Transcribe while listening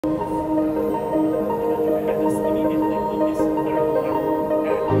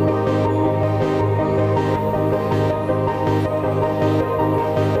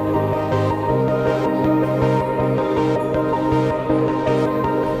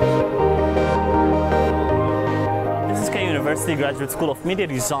University Graduate School of Media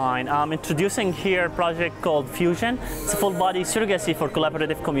Design. I'm introducing here a project called Fusion. It's a full-body surrogacy for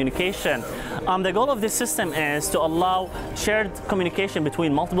collaborative communication. The goal of this system is to allow shared communication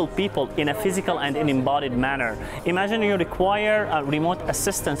between multiple people in a physical and an embodied manner. Imagine you require a remote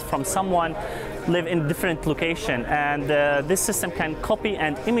assistance from someone live in a different location, and this system can copy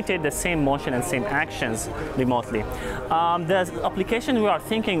and imitate the same motion and same actions remotely. The application we are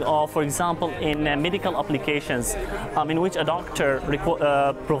thinking of, for example, in medical applications, in which a doctor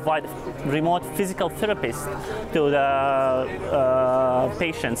provide remote physical therapist to the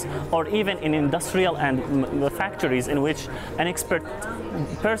patients, or even in industrial and factories in which an expert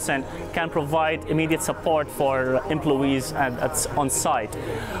person can provide immediate support for employees on site.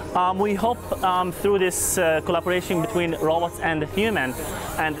 We hope through this collaboration between robots and human,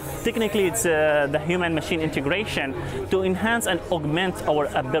 and technically it's the human-machine integration, to enhance and augment our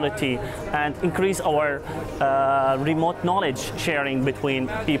ability and increase our remote knowledge sharing between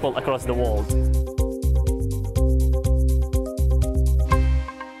people across the world.